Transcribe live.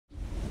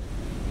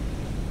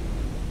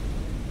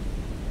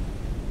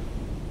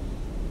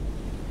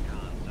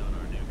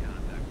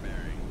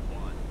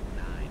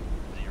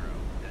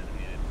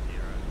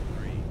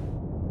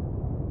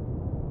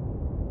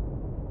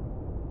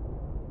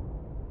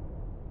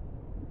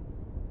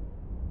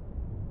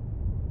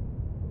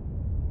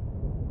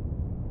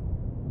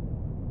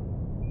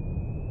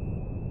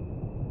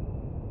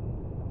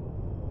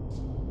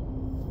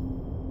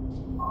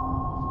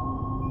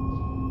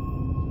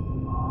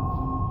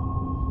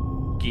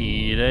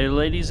G'day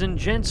ladies and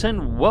gents,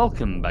 and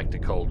welcome back to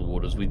Cold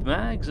Waters with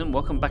Mags, and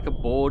welcome back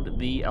aboard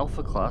the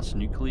Alpha class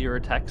nuclear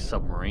attack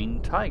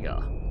submarine Tiger.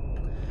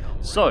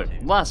 So,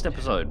 last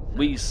episode,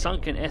 we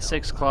sunk an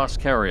SX class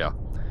carrier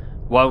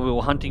while we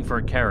were hunting for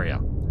a carrier.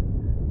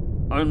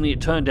 Only it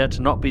turned out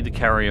to not be the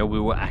carrier we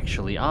were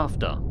actually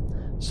after.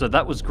 So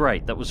that was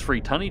great, that was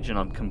free tonnage, and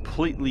I'm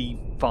completely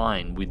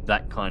fine with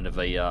that kind of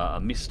a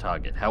missed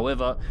target.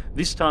 However,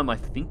 this time I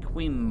think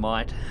we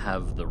might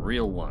have the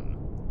real one.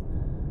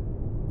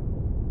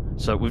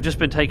 So we've just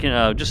been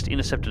just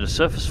intercepted a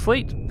surface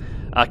fleet.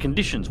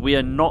 Conditions, we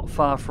are not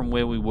far from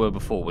where we were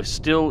before. We're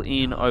still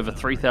in over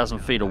 3,000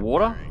 feet of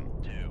water.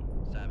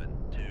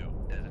 272,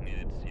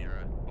 designated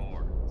Sierra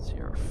 4.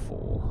 Sierra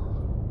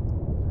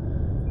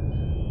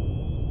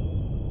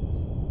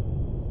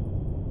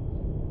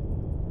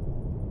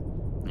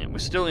 4. Yeah, we're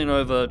still in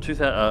over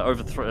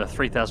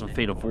 3,000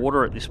 feet of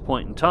water at this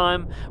point in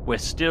time. We're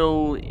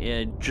still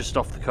just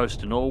off the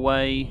coast of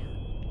Norway,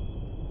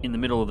 in the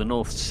middle of the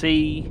North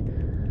Sea.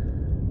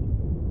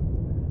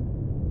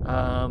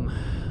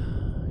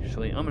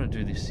 Actually, I'm going to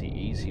do this the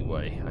easy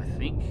way, I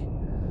think.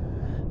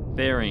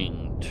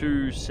 Bearing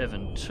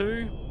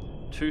 272,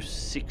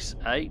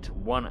 268,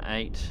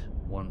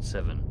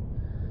 1817.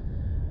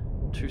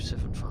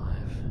 275,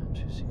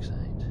 268.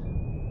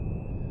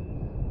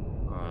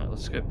 Alright,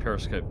 let's go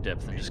periscope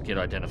depth and just get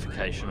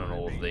identification on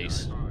all of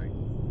these.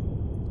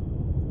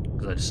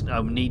 Because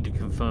I need to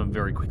confirm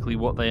very quickly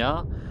what they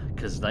are,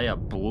 because they are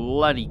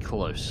bloody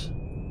close.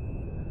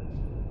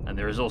 And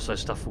there is also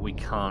stuff that we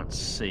can't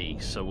see,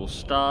 so we'll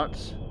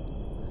start.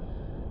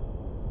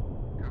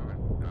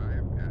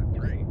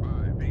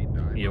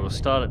 Yeah, we'll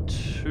start at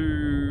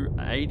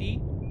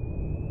 280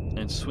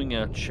 and swing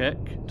our check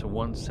to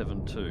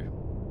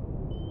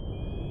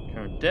 172.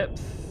 Current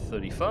depth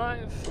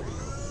 35.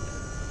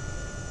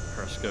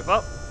 Periscope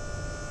up.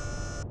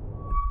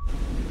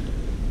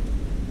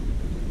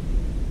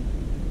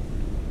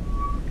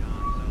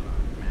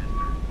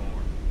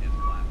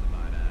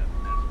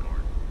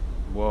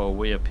 Whoa,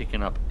 we are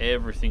picking up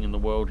everything in the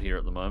world here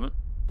at the moment.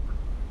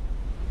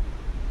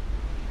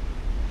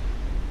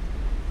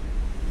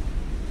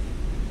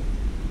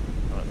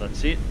 Alright,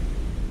 that's it.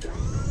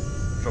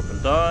 Drop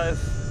and dive.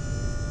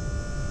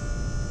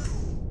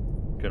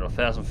 Go to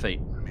 1,000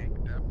 feet.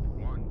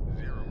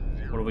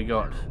 What do we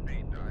got?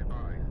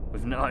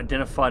 We've now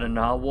identified a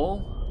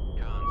narwhal,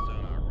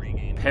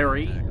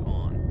 Perry,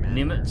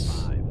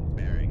 Nimitz,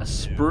 a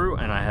sprue,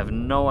 and I have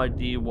no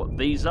idea what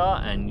these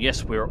are. And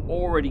yes, we're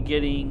already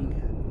getting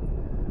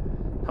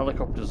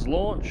helicopters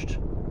launched,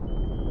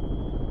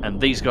 and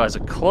these guys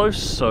are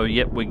close. So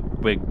yep,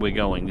 we're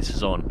going. This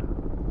is on.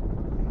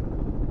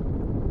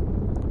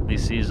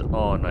 This is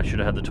on. I should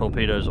have had the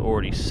torpedoes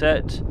already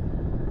set.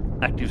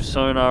 Active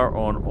sonar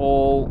on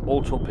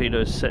all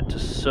torpedoes set to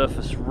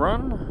surface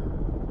run.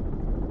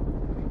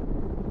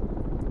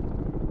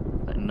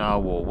 That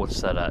narwhal, what's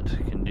that at?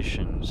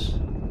 Conditions.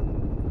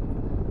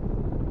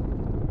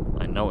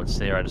 I know it's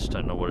there, I just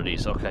don't know what it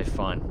is. Okay,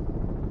 fine.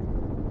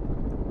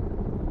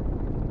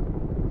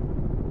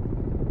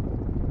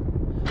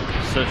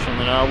 Search on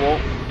the narwhal.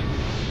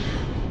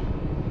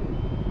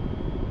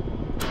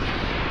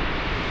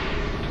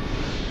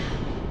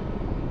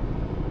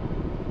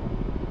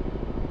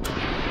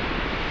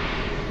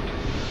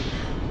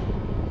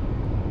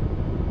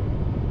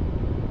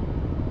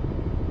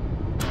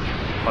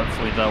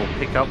 Hopefully they'll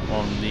pick up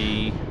on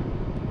the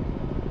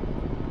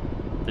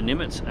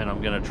Nimitz, and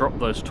I'm going to drop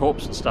those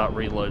torps and start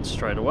reloads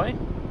straight away.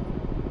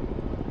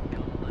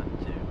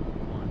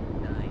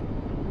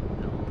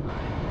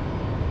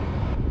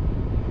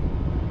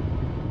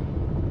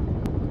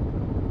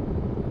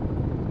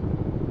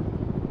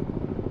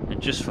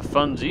 And just for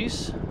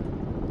funsies,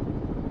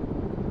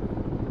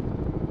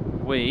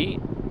 we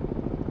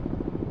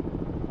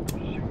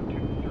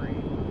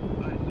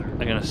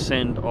are going to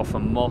send off a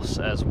Moss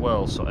as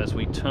well, so as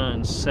we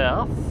turn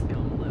south,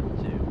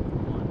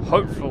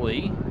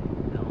 hopefully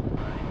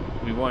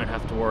we won't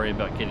have to worry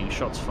about getting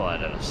shots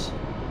fired at us.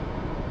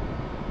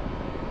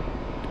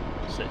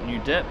 Set new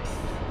depth.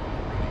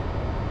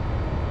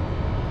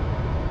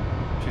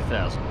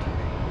 2,000.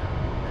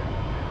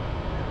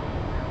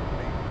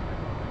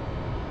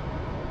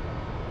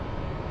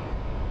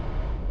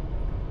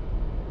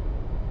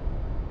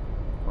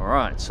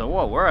 Alright, so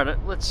while we're at it,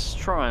 let's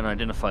try and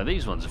identify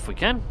these ones if we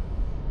can.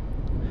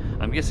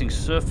 I'm guessing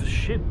surface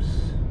ships.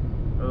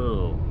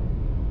 Oh.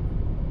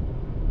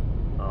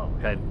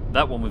 Okay,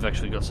 that one we've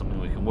actually got something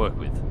we can work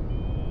with.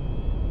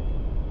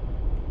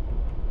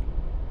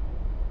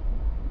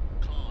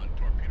 Con,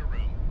 torpedo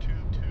room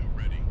 2-2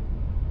 ready.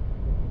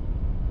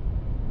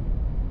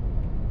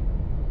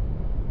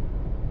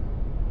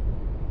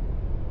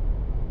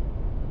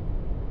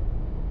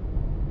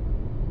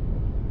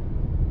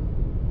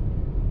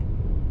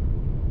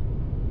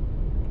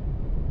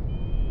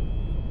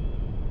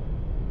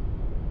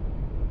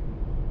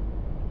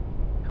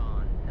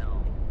 Con,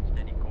 helm,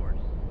 steady course.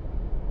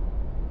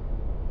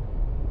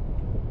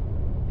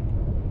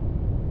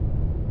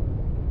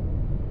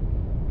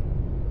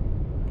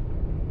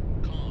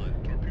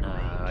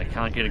 I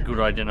can't get a good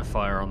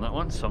identifier on that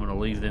one, so I'm going to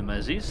leave them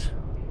as is.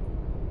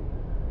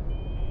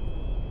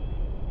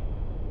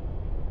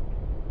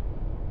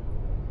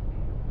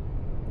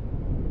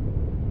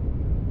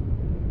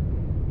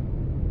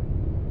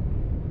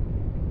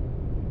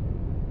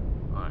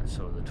 Alright,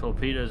 so the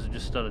torpedoes have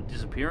just started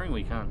disappearing.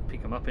 We can't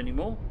pick them up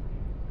anymore.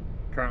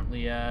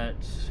 Currently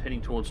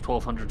heading towards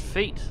 1,200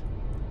 feet.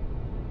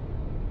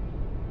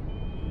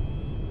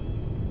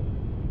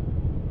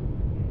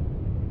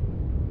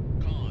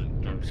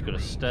 I've just got to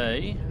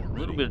stay a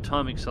little bit of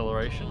time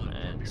acceleration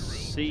and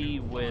see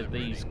where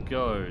these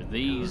go.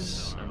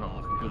 These are not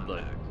looking good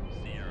though.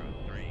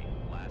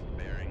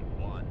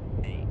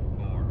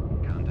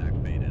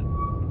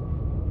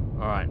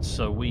 Alright,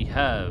 so we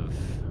have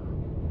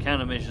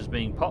countermeasures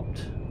being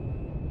popped.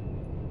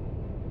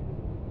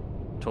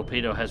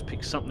 Torpedo has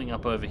picked something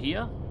up over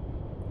here.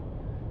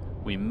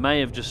 We may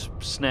have just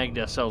snagged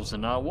ourselves a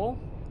narwhal.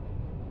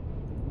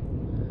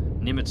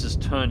 Nimitz is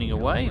turning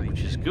away,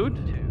 which is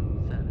good.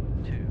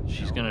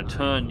 She's going to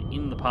turn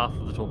in the path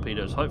of the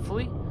torpedoes,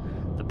 hopefully.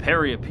 The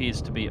Perry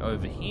appears to be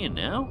over here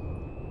now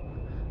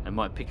and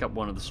might pick up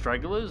one of the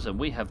stragglers, and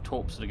we have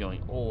torps that are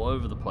going all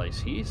over the place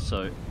here,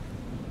 so...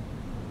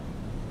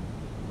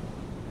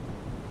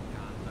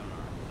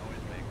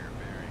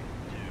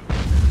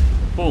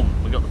 Boom,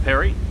 we got the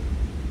Perry.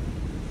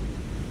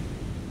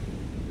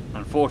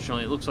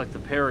 Unfortunately, it looks like the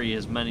Perry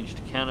has managed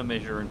to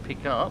countermeasure and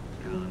pick up.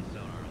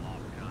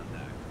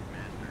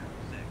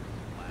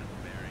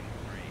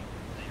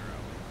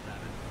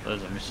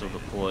 Those are missile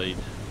deployed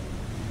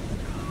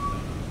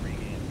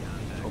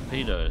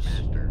torpedoes.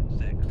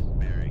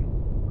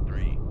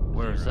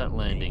 Where is that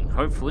landing?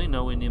 Hopefully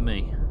nowhere near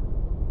me.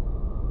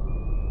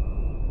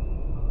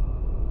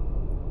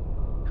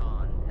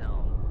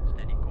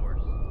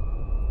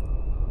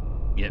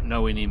 Yep,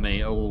 nowhere near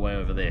me, all the way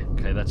over there.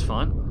 Okay, that's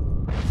fine.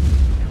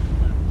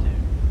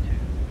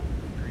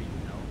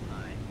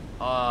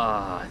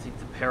 Ah, I think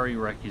the Perry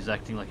wreck is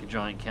acting like a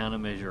giant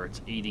countermeasure.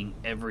 It's eating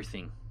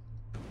everything.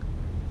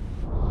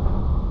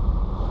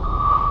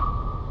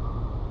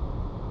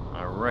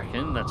 I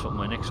reckon that's what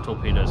my next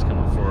torpedo is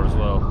coming for as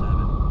well.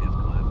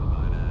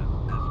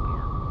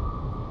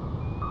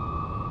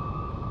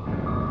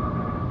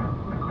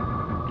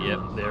 Yep,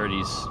 there it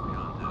is.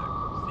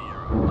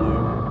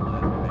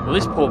 Well,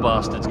 this poor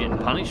bastard's getting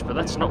punished, but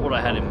that's not what I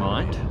had in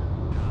mind.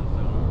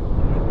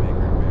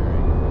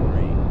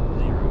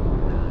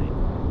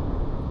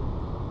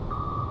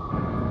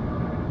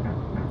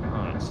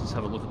 Alright, so let's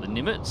have a look at the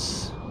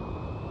Nimitz.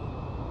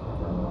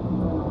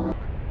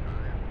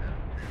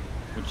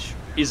 Which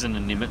isn't a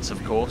Nimitz,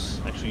 of course.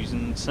 Actually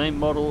using the same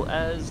model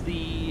as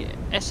the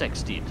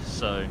SX did,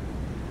 so...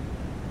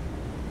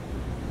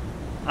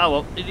 Oh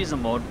well, it is a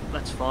mod,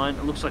 that's fine.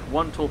 It looks like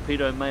one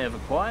torpedo may have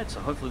acquired, so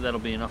hopefully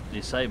that'll be enough to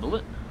disable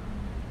it.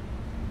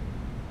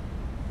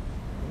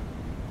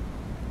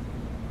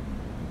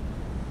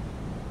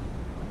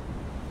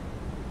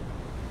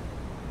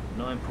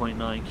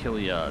 .9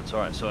 kiloyards.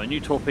 Alright, so our new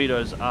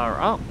torpedoes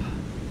are up.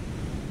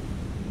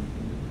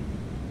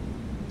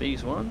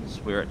 These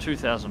ones, we're at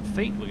 2,000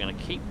 feet. We're going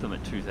to keep them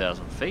at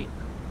 2,000 feet.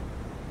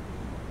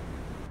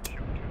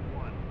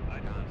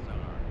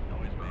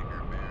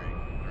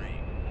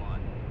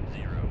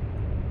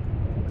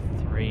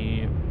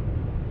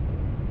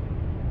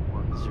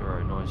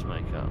 310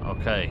 noisemaker.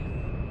 Okay.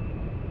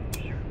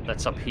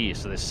 That's up here,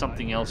 so there's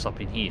something else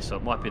up in here, so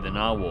it might be the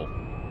narwhal.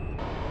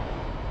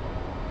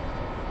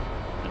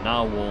 The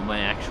narwhal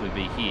may actually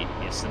be here.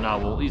 Yes, the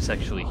narwhal is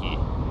actually here.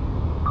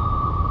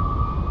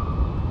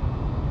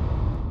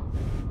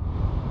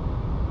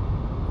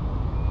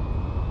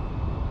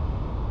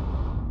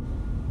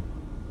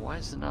 Why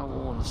is the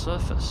narwhal on the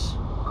surface?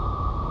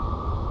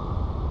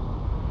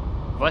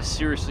 Have I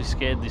seriously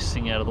scared this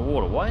thing out of the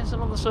water? Why is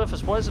it on the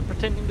surface? Why is it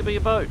pretending to be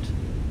a boat?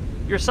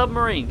 You're a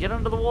submarine. Get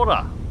under the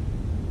water.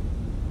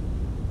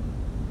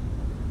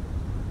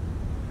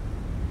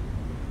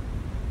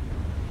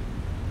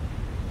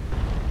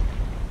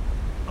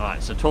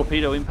 Alright, so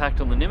torpedo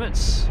impact on the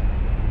Nimitz.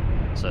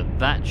 So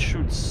that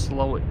should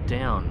slow it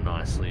down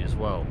nicely as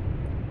well.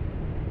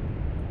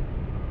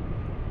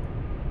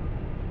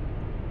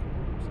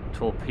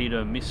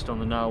 Torpedo missed on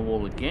the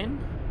narwhal again.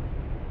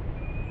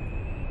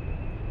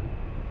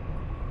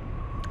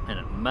 And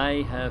it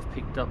may have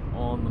picked up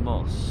on the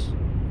moss.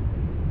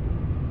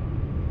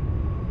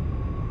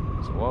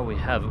 So while we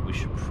have it, we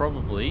should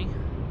probably...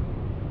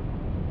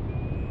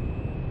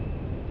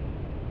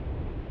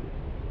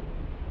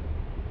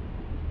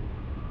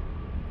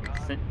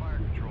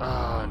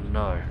 Ah,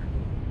 no.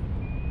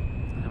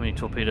 How many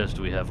torpedoes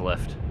do we have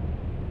left?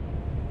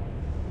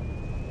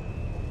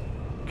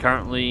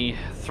 Currently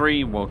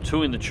 3, well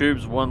 2 in the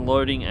tubes, 1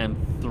 loading and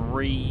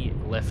 3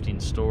 left in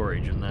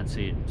storage, and that's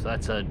it. So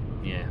that's a,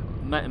 yeah,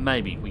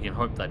 maybe. We can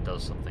hope that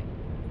does something.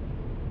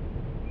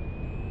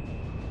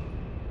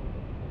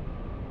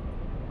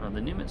 The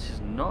Nimitz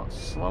is not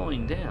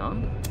slowing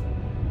down.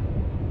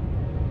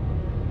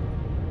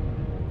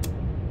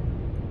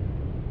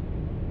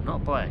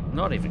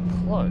 Not even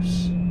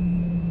close.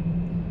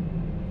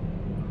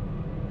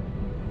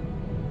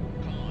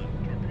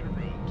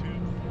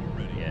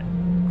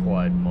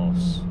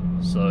 else.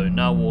 So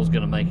Narwhal's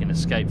going to make an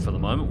escape for the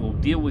moment. We'll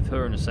deal with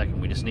her in a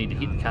second. We just need to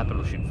hit the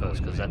capital ship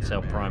first because that's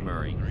our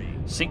primary.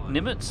 Sink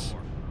Nimitz,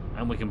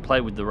 and we can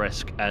play with the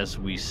rest as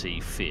we see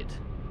fit.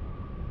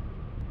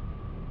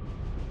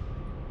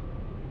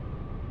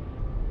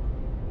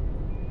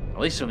 At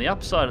least on the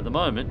upside at the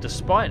moment,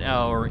 despite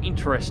our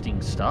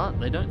interesting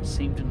start, they don't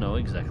seem to know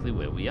exactly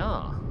where we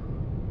are.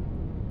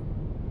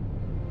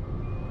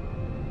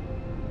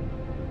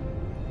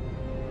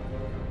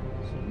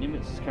 So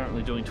Nimitz is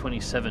currently doing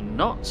 27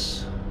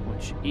 knots,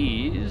 which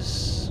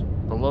is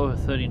below her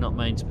 30 knot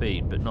main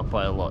speed, but not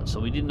by a lot. So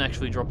we didn't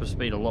actually drop her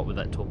speed a lot with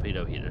that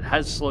torpedo hit. It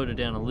has slowed her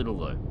down a little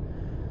though.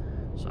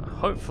 So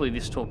hopefully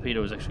this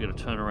torpedo is actually going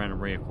to turn around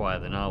and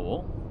reacquire the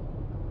narwhal.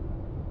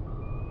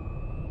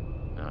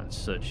 It's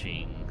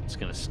searching. It's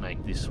going to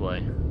snake this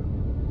way.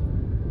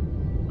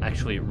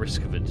 Actually at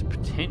risk of it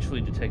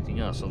potentially detecting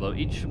us, although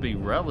it should be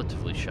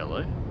relatively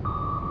shallow.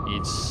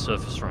 It's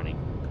surface running.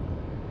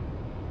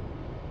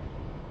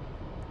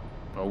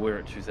 Oh, we're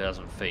at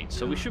 2,000 feet,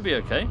 so we should be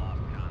okay.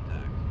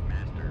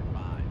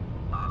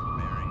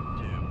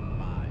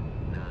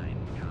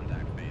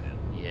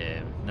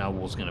 Yeah,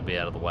 narwhal's going to be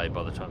out of the way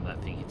by the time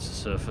that thing hits the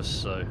surface,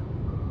 so...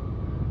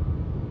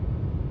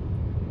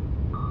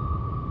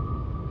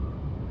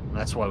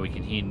 That's why we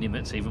can hear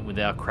Nimitz even with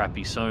our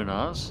crappy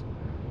sonars.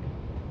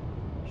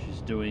 She's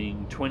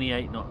doing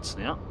 28 knots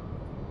now.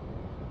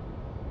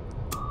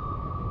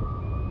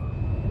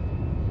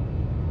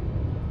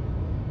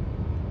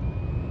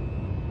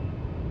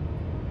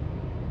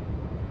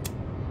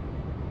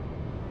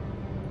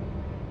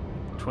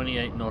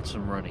 .28 knots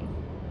and running.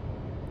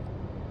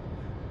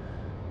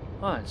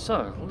 Alright,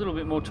 so a little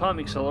bit more time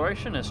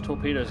acceleration as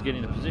torpedoes get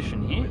into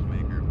position here.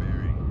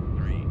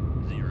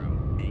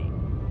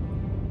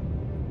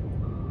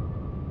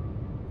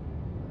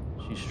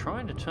 She's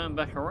trying to turn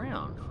back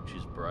around, which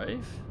is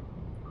brave.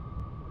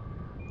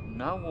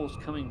 Narwhal's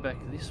coming back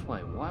this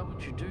way. Why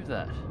would you do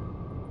that?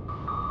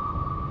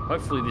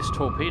 Hopefully this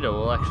torpedo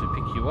will actually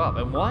pick you up.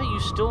 And why are you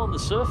still on the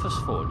surface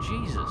for?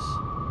 Jesus.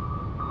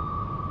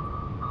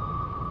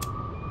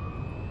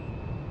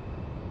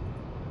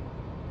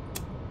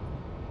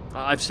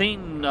 I've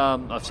seen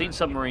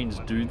submarines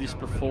do this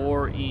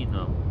before in...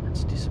 Oh,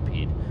 it's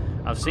disappeared.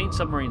 I've seen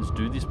submarines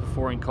do this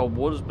before in cold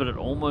waters, but it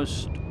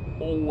almost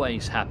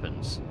always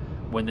happens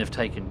when they've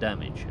taken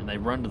damage and they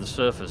run to the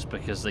surface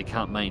because they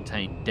can't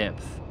maintain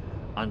depth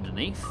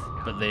underneath,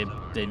 but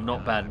they're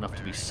not bad enough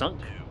to be sunk.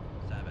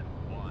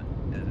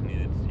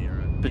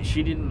 But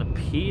she didn't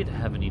appear to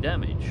have any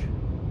damage.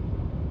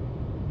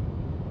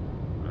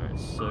 Alright,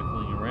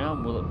 circling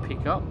around. Will it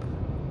pick up?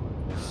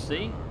 We'll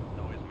see.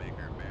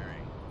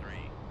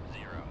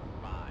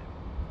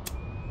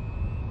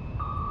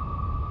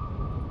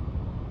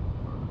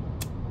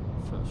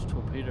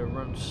 Torpedo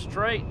runs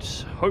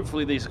straight.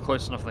 Hopefully these are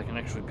close enough they can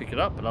actually pick it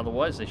up, but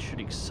otherwise they should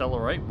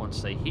accelerate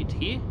once they hit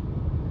here.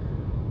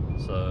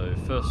 So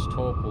first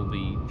torp will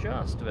be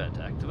just about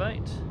to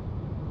activate.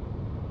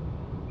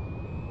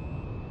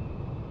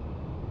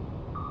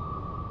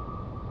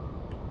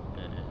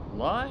 And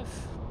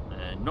live,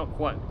 and not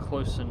quite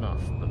close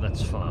enough, but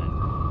that's fine.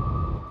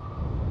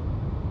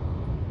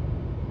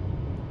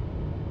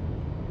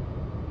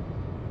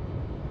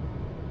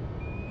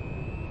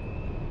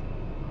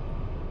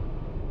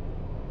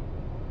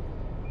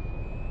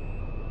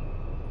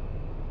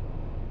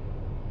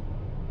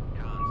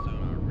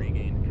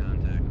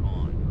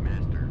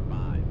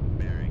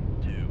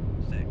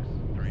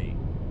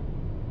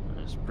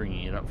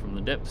 Bringing it up from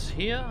the depths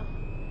here.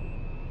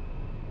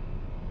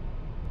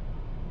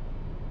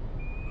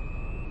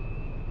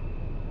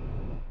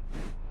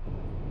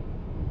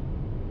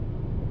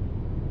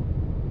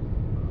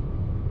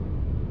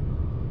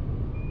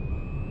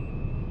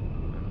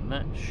 And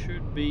that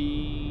should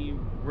be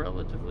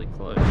relatively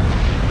close.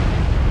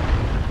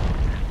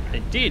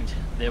 It did.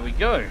 There we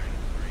go.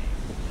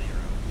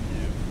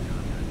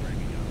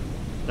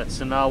 That's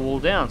the narwhal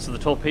down. So the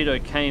torpedo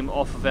came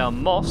off of our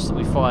Moss that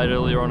we fired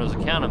earlier on as a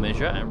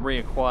countermeasure and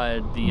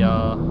reacquired the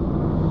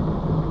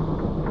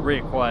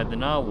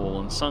narwhal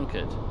and sunk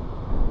it.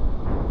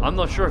 I'm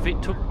not sure if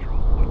it took...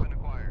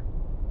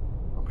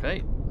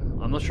 Okay.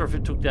 I'm not sure if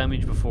it took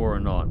damage before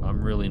or not.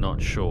 I'm really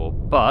not sure.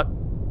 But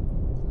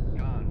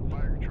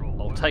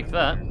I'll take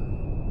that.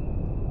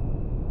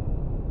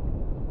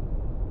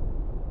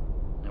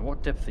 Now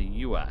what depth are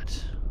you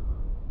at?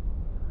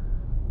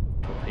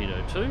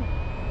 Torpedo 2.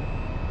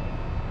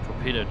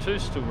 Torpedo 2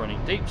 still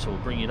running deep, so we'll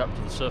bring it up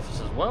to the surface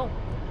as well.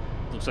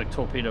 Looks like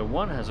Torpedo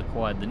 1 has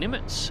acquired the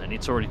Nimitz, and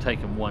it's already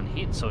taken 1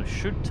 hit, so it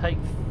should take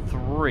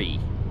 3.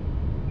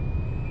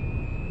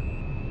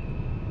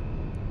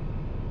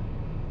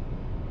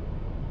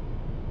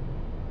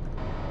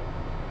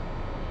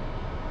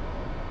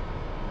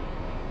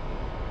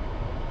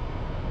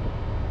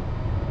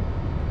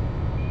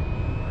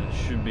 It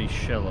should be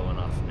shallow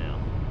enough now.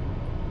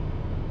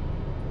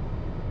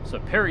 So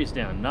Perry's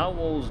down,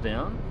 Narwhal's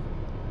down.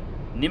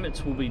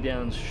 Nimitz will be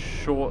down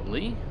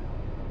shortly.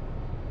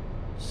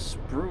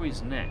 Sprue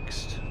is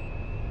next.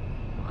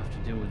 We'll have to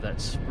deal with that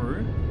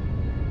sprue.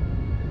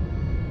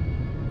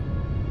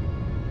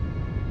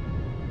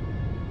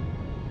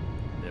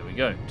 we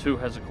go. 2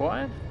 has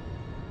acquired.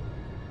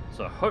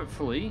 So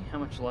hopefully, how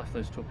much life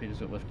those torpedoes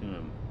got left in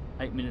them?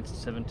 8 minutes and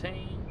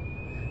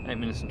 17. 8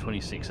 minutes and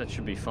 26. That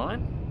should be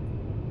fine.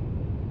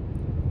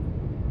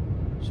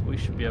 So we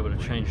should be able to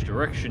change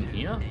direction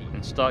here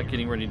and start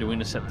getting ready to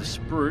intercept the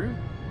sprue.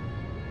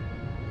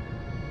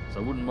 So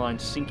I wouldn't mind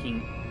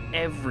sinking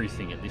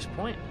everything at this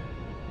point.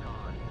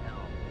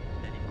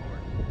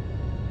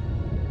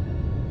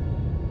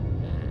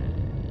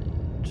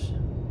 And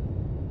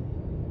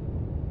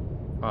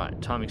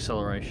alright, time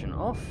acceleration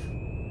off.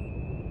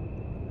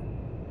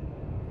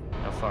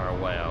 How far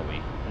away are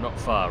we? Not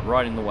far,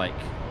 right in the wake.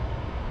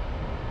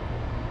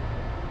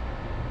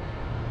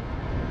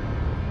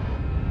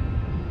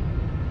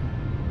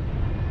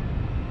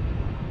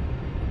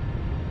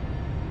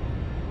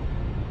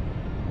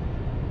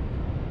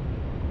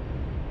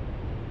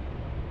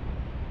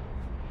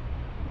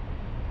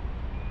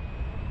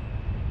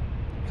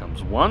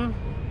 Comes 1.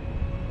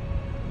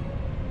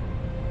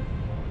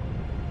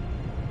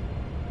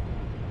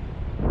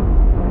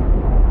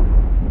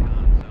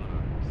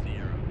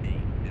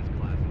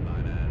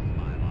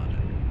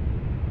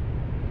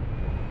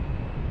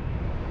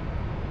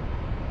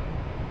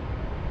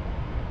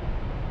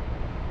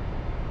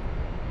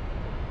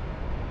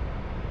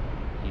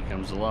 Here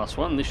comes the last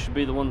one. This should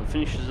be the one that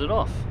finishes it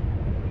off.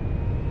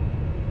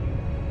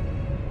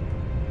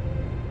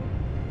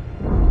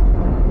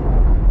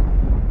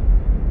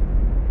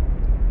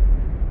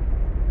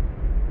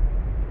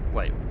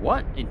 Wait,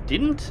 what? It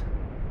didn't?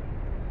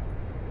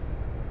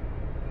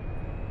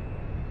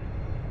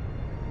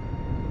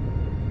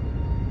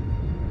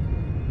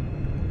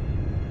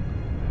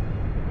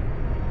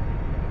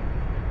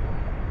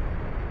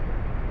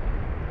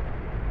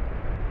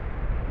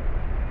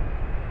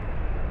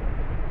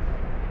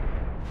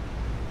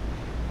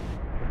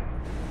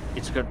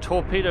 It's got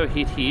torpedo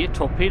hit here,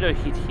 torpedo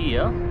hit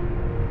here.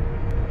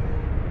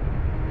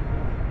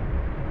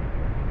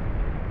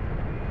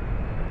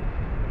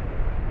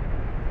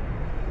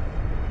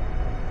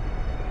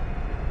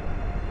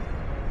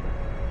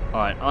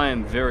 Alright, I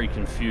am very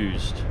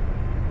confused.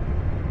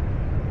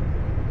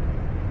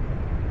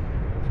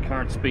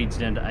 Current speed's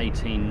down to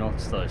 18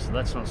 knots though, so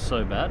that's not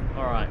so bad.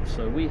 Alright,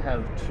 so we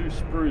have 2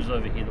 sprues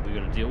over here that we've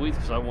got to deal with,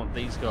 because I want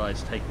these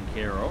guys taken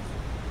care of.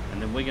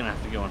 And then we're going to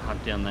have to go and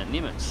hunt down that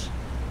Nimitz.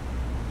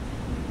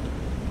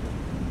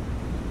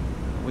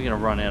 We're going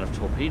to run out of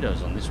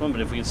torpedoes on this one, but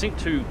if we can sink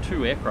two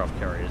aircraft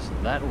carriers,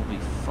 that will be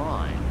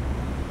fine.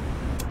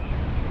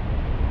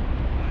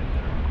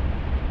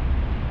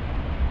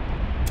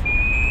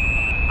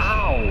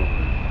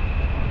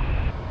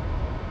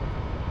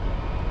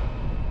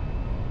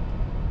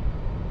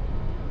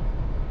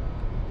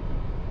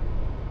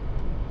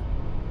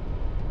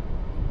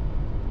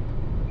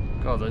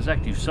 God, those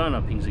active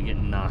sonar pings are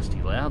getting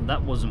nasty loud.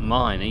 That wasn't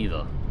mine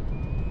either.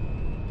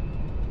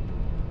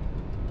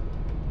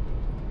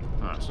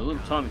 Alright, so a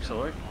little time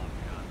acceleration.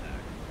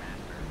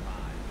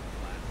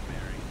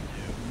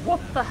 What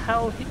the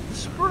hell hit the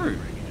sprue?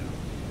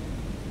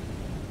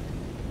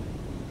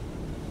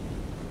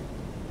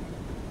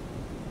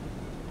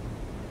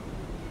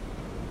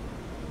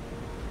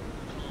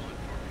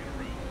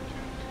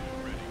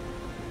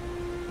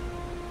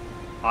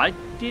 I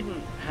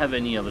didn't have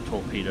any other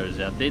torpedoes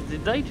out there.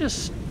 Did they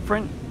just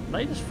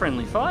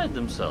friendly fired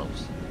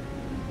themselves?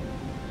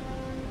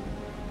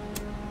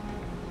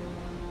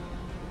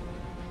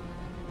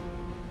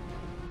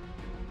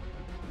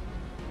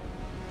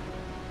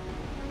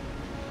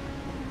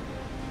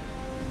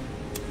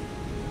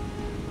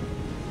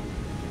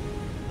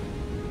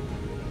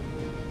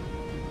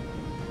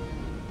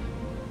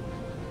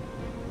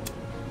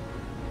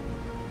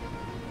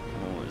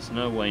 Oh, there's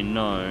no way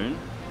known.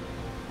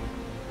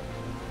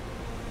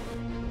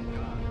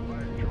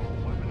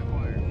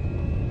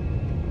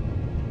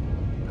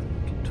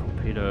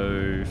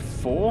 Torpedo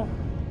 4.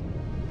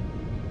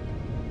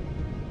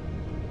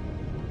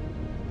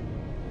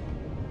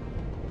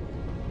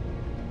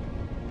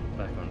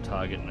 Back on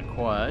target and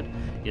acquired.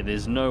 Yeah,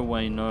 there's no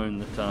way known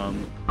that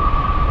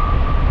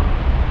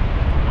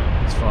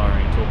it's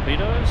firing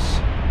torpedoes.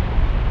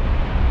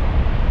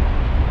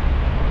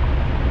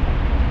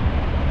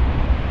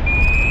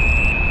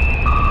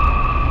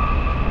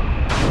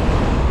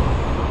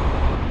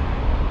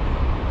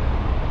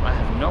 I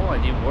have no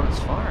idea what it's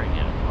firing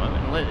at the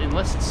moment,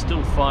 unless it's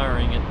still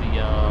firing at the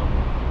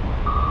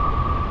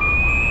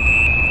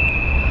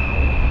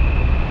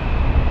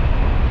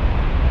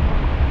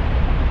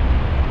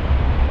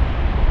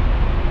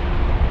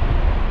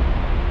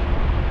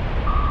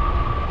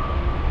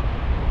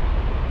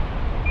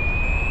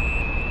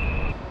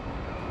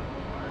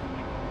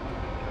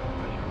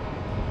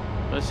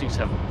those things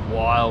have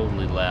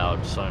wildly loud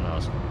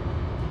sonars.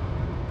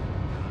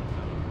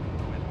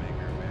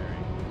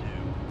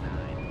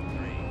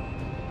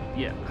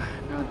 Yeah,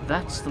 no,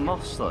 that's the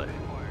Moss though.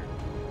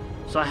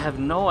 So I have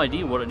no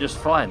idea what it just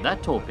fired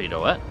that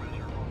torpedo at.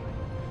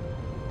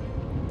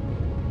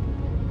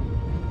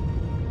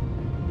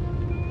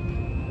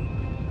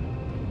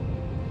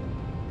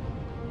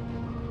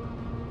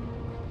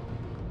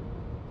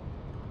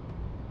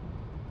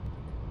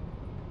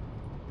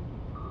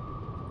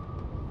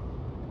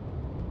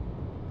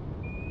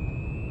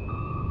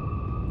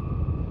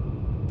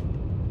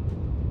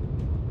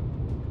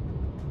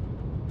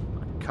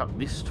 cut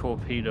this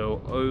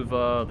torpedo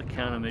over the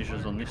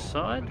countermeasures on this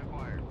side,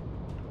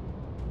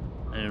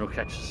 and it'll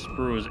catch the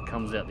sprue as it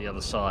comes out the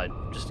other side,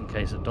 just in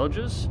case it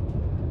dodges.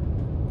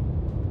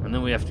 And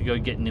then we have to go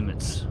get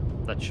Nimitz.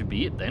 That should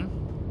be it then.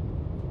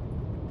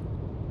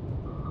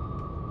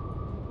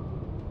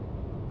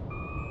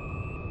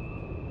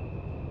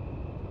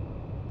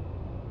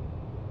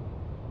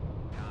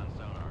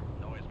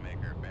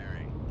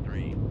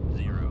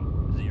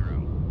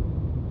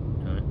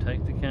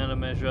 Take the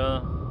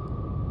countermeasure.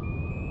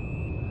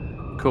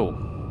 Cool.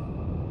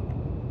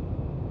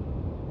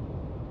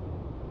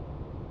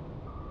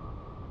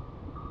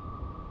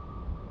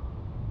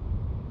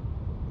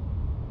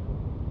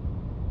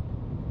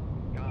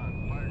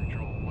 Fire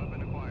control,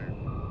 weapon acquired.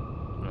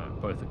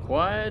 Alright, both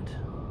acquired.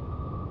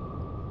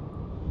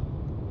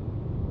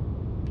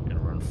 Gonna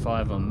run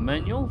 5 on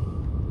manual.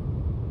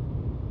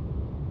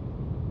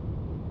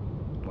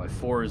 My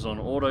 4 is on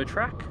auto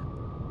track.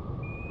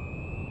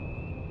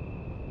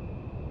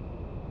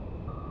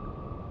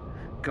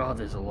 God,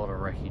 there's a lot of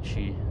wreckage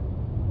here.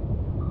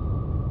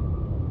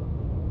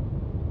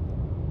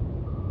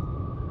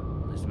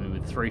 Leaves me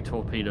with 3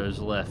 torpedoes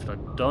left. I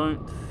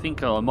don't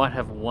think I might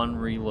have 1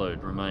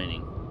 reload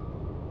remaining.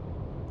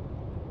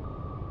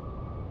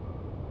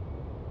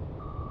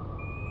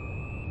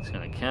 It's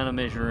going to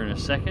countermeasure in a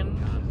second.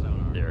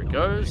 There it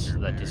goes.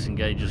 That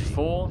disengages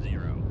 4.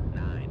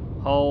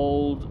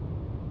 Hold.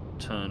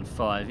 Turn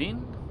 5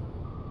 in.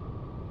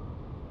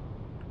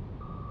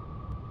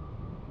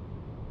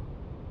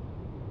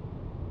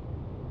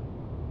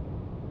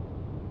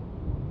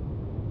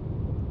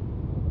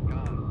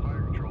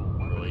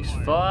 Release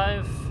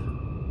 5.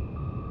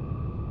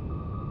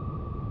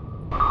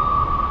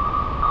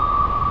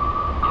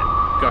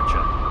 Yeah,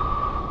 gotcha.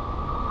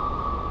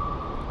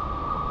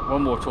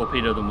 1 more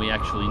torpedo than we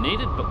actually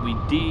needed, but we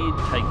did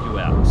take you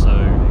out, so...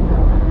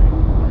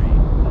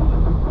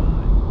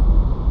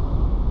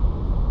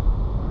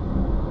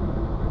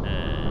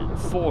 And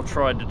 4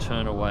 tried to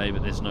turn away,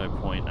 but there's no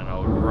point, and I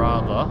would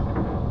rather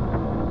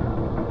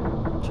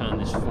turn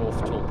this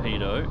 4th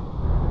torpedo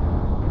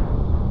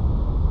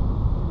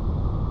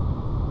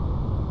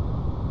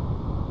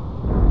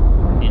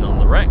in on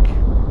the wreck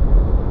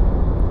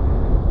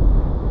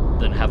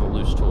than have a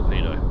loose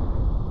torpedo.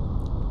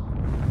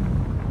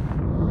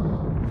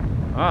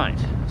 Alright,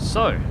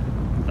 so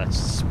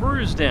that's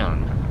sprues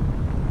down,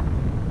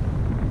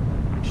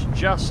 which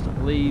just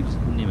leaves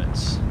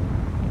Nimitz.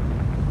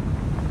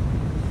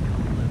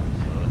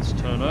 So let's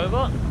turn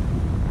over,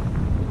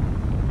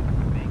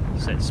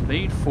 set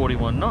speed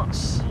 41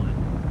 knots,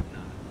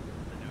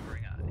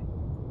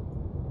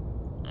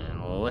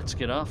 and let's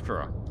get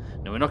after her.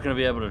 Now we're not going to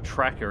be able to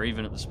track her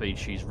even at the speed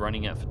she's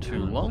running at for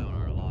too long.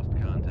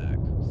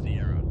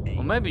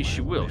 Or maybe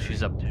she will,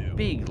 she's a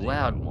big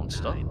loud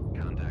monster.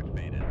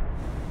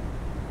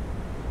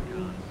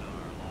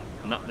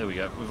 No, there we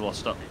go, we've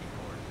lost her.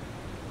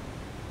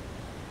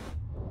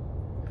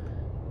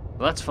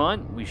 Well, that's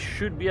fine, we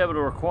should be able to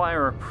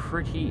acquire her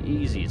pretty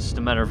easy. It's just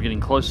a matter of getting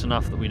close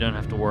enough that we don't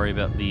have to worry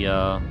about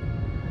the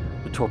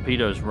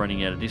torpedoes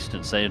running out of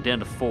distance. They are down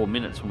to 4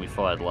 minutes when we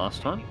fired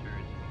last time.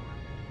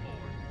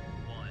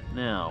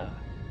 Now,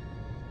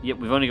 yep,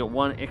 we've only got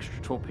 1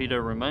 extra torpedo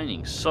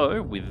remaining.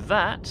 So, with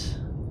that,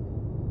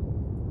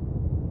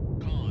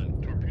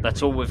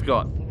 that's all we've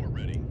got.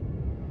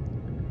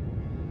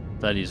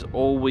 That is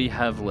all we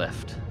have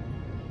left.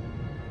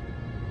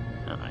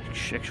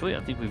 Actually, I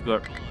think we've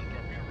got...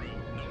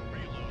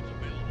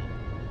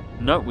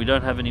 No, we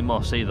don't have any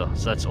moss either.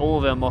 So that's all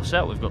of our moss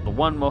out. We've got the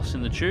 1 moss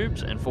in the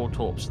tubes and 4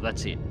 torps.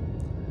 That's it.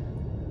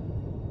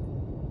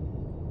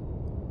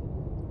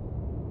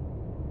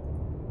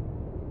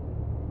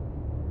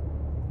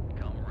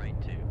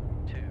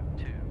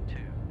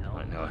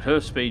 At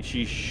her speed,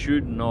 she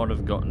should not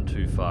have gotten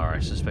too far. I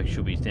suspect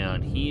she'll be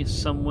down here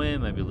somewhere,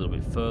 maybe a little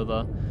bit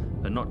further,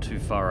 but not too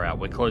far out.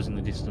 We're closing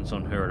the distance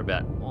on her at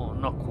about, oh,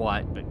 not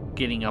quite, but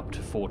getting up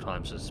to 4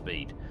 times her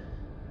speed.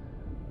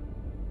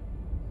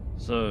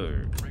 So,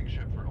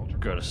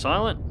 go to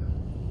silent.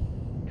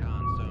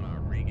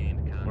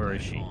 Where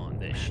is she?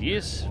 There she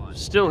is.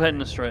 Still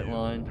heading a straight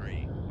line.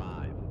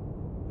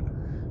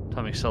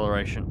 Time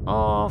acceleration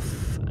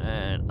off,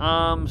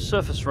 and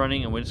surface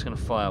running, and we're just going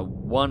to fire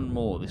 1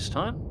 more this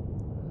time.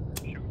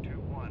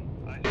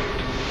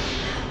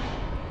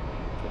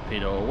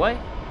 Torpedo away.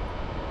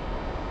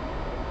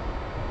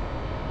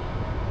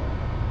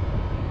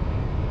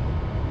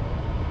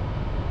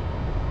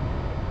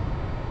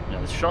 Now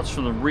the shots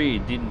from the rear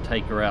didn't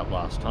take her out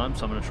last time,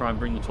 so I'm going to try and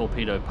bring the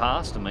torpedo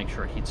past and make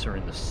sure it hits her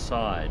in the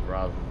side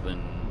rather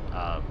than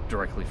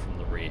directly from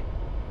the rear.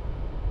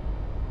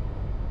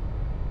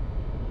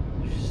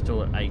 She's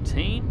still at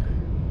 18.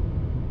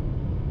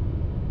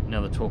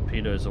 Now the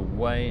torpedo's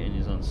away and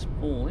is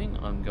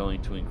unspooling. I'm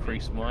going to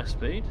increase my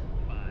speed.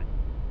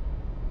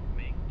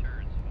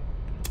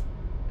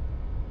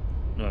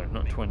 No,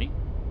 not 20.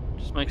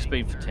 Just make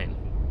speed for 10.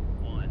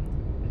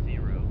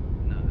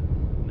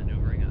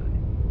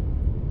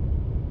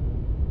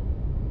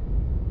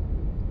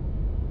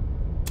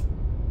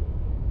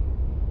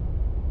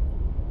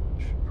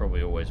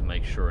 probably always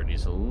make sure it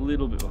is a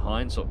little bit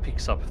behind so it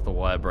picks up if the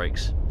wire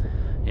breaks.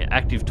 Yeah,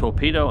 active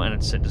torpedo, and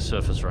it's set to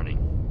surface running.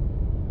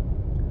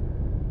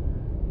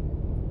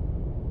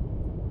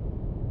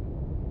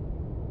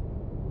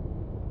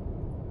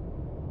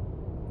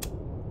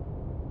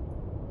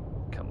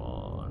 Come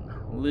on.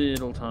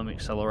 Little time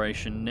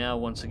acceleration now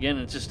once again.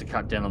 It's just to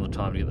cut down on the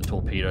time to get the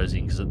torpedoes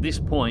in, because at this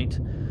point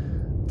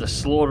the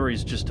slaughter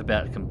is just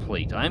about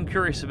complete. I am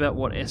curious about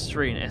what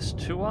S3 and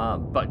S2 are,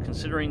 but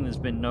considering there's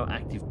been no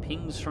active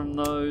pings from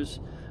those,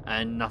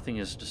 and nothing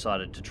has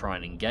decided to try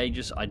and engage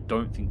us, I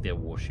don't think they're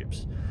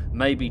warships.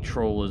 Maybe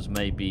trawlers,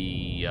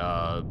 maybe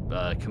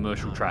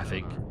commercial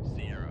traffic.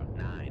 Sierra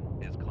 9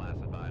 is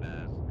classified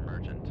as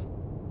merchant.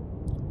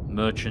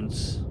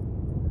 Merchants.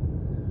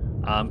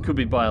 Could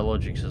be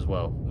biologics as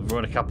well. We've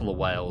got a couple of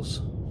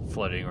whales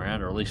floating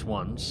around, or at least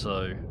one,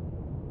 so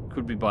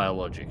could be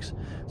biologics.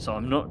 So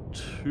I'm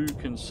not too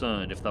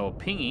concerned. If they were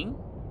pinging,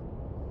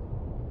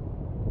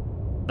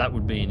 that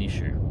would be an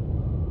issue.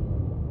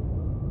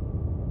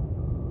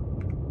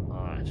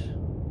 Alright.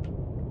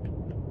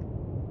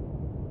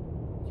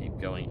 Keep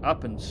going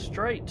up and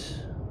straight.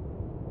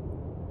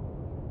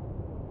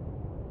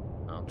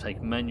 I'll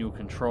take manual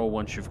control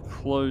once you've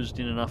closed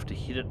in enough to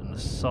hit it in the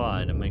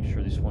side and make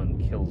sure this one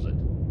kills it.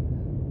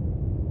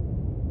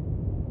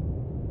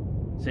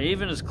 So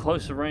even as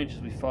close a range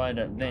as we fired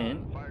at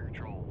then, Fire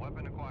control,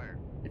 weapon acquired.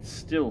 it's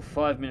still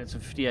 5 minutes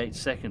and 58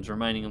 seconds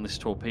remaining on this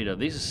torpedo.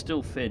 These are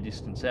still fair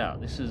distance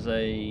out. This is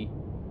a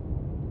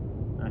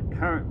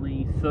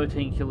currently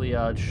 13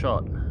 kiloyard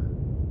shot.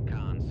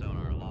 Con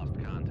sonar lost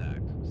contact.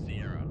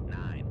 Sierra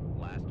 9,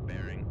 last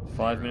bearing.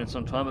 5 minutes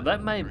on time, but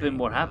that may have been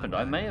what happened.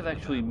 I may have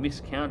actually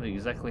miscounted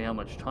exactly how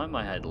much time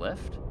I had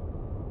left.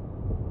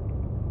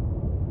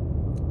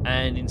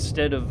 And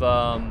instead of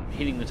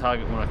hitting the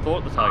target when I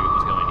thought the target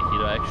was going to hit,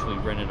 I actually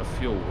ran out of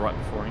fuel right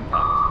before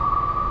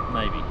impact.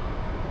 Maybe.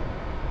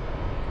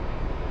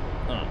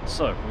 Alright,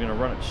 so we're going to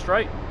run it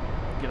straight,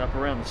 get up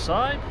around the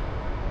side,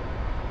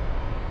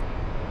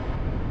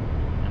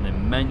 and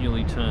then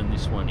manually turn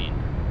this one in.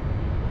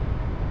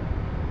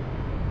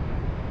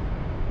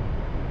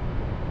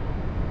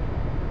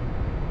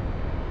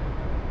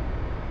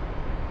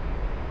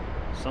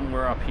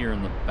 Somewhere up here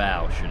in the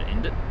bow should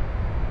end it.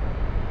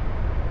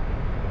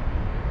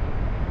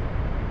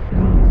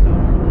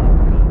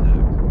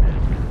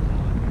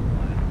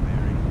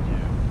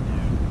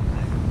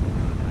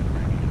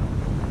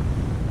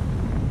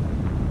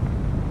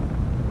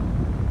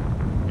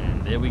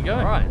 There we go.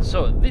 Alright,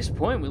 so at this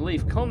point we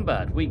leave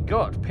combat. We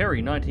got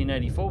Perry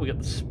 1984, we got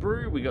the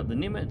Sprue, we got the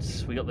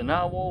Nimitz, we got the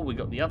Narwhal, we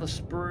got the other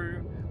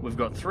Sprue. We've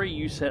got 3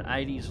 USET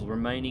 80s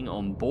remaining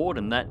on board,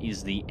 and that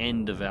is the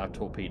end of our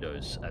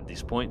torpedoes at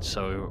this point.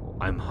 So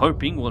I'm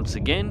hoping, once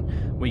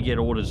again, we get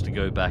orders to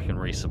go back and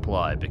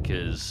resupply,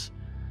 because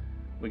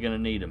we're going to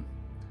need them.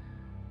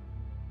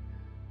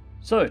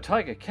 So,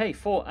 Tiger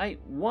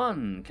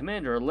K481,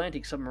 Commander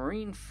Atlantic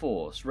Submarine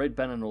Force, Red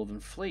Banner Northern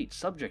Fleet,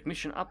 Subject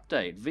Mission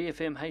Update,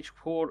 VFM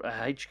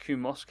HQ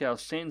Moscow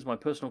sends my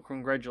personal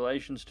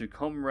congratulations to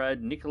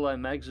Comrade Nikolai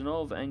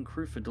Magzanov and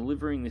crew for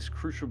delivering this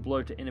crucial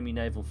blow to enemy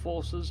naval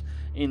forces.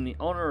 In the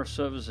honor of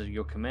service as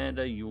your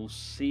commander, you will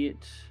see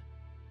it.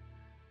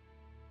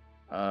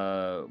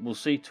 We'll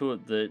see to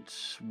it that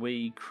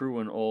we, crew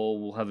and all,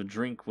 will have a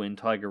drink when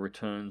Tiger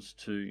returns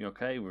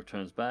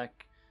returns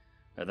back.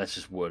 That's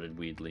just worded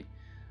weirdly.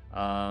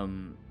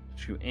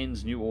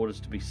 Ends new orders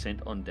to be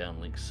sent on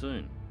downlink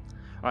soon.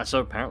 Alright, so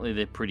apparently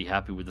they're pretty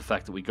happy with the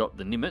fact that we got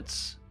the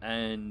Nimitz,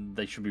 and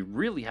they should be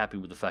really happy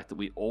with the fact that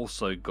we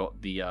also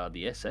got the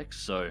SX,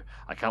 so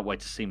I can't wait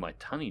to see my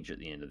tonnage at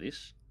the end of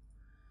this.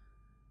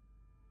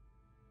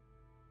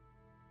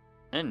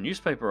 And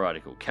newspaper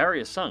article,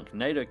 carrier sunk,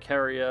 NATO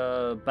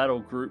carrier battle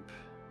group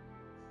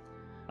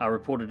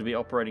reported to be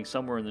operating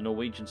somewhere in the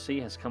Norwegian Sea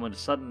has come under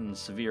sudden and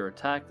severe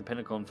attack. The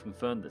Pentagon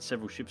confirmed that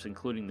several ships,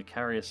 including the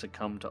carrier,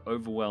 succumbed to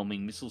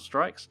overwhelming missile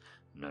strikes.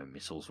 No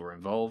missiles were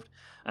involved,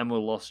 and were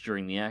lost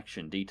during the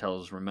action.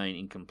 Details remain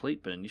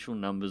incomplete, but initial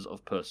numbers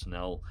of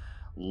personnel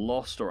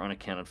lost or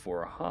unaccounted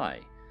for are high.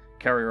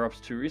 Carrier ops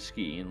too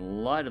risky.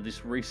 In light of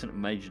this recent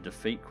major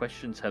defeat,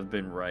 questions have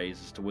been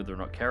raised as to whether or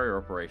not carrier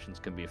operations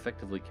can be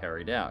effectively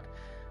carried out.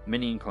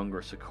 Many in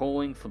Congress are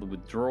calling for the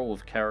withdrawal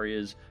of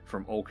carriers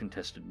from all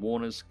contested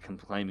waters,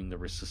 claiming the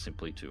risks are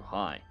simply too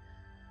high.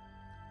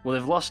 Well,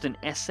 they've lost an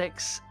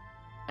SX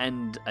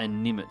and a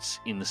Nimitz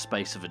in the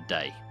space of a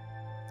day.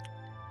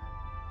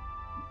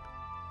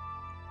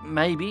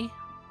 Maybe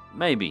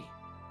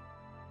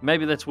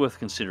that's worth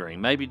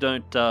considering. Maybe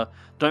don't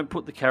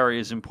put the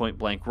carriers in point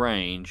blank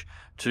range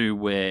to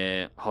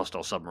where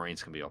hostile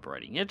submarines can be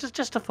operating. Yeah,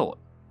 just a thought.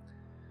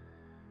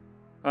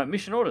 Alright,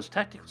 mission orders.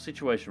 Tactical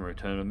situation.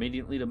 Return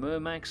immediately to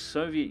Murmansk,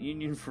 Soviet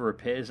Union for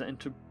repairs and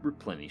to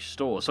replenish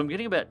stores. So I'm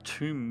getting about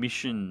 2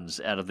 missions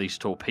out of these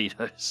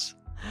torpedoes.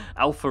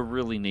 Alpha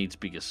really needs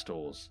bigger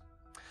stores.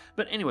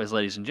 But anyways,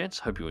 ladies and gents,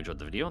 hope you enjoyed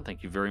the video and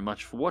thank you very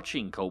much for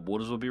watching. Cold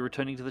Waters will be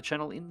returning to the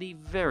channel in the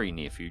very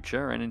near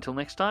future. And until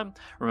next time,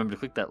 remember to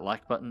click that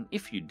like button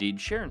if you did,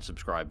 share and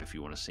subscribe if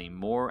you want to see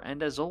more.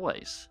 And as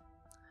always,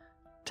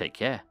 Take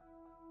care.